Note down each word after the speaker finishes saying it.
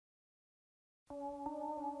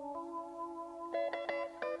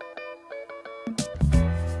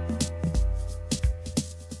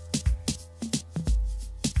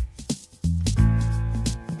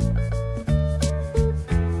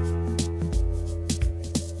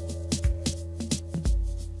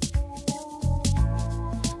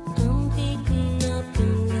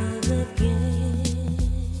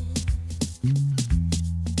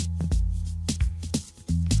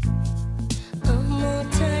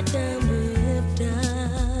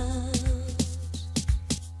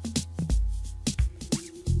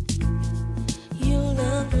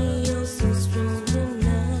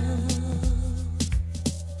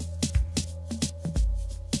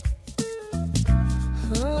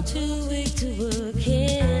too weak to work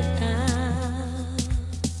it out.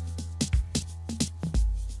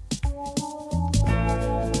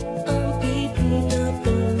 I'm beating up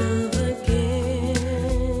in love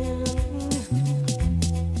again.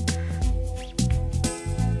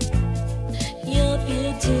 Your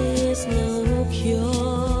beauty is no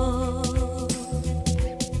cure.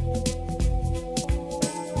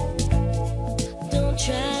 Don't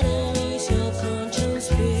try to lose your conscience,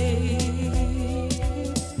 babe.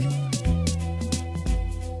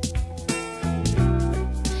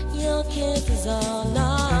 Your kisses are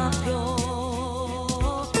not pure.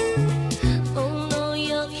 Oh no,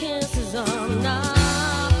 your kisses are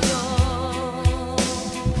not pure.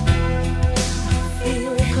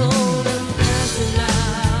 Feel cold and passing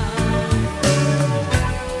out.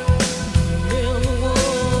 Real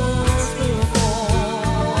wolves will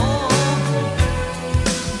fall.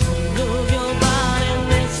 Move your body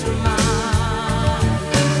next to mine.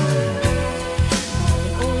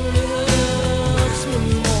 Only hurts me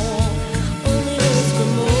more. Only hurts me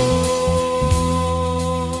more.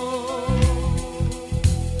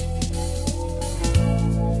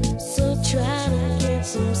 So try to get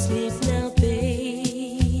some sleep now.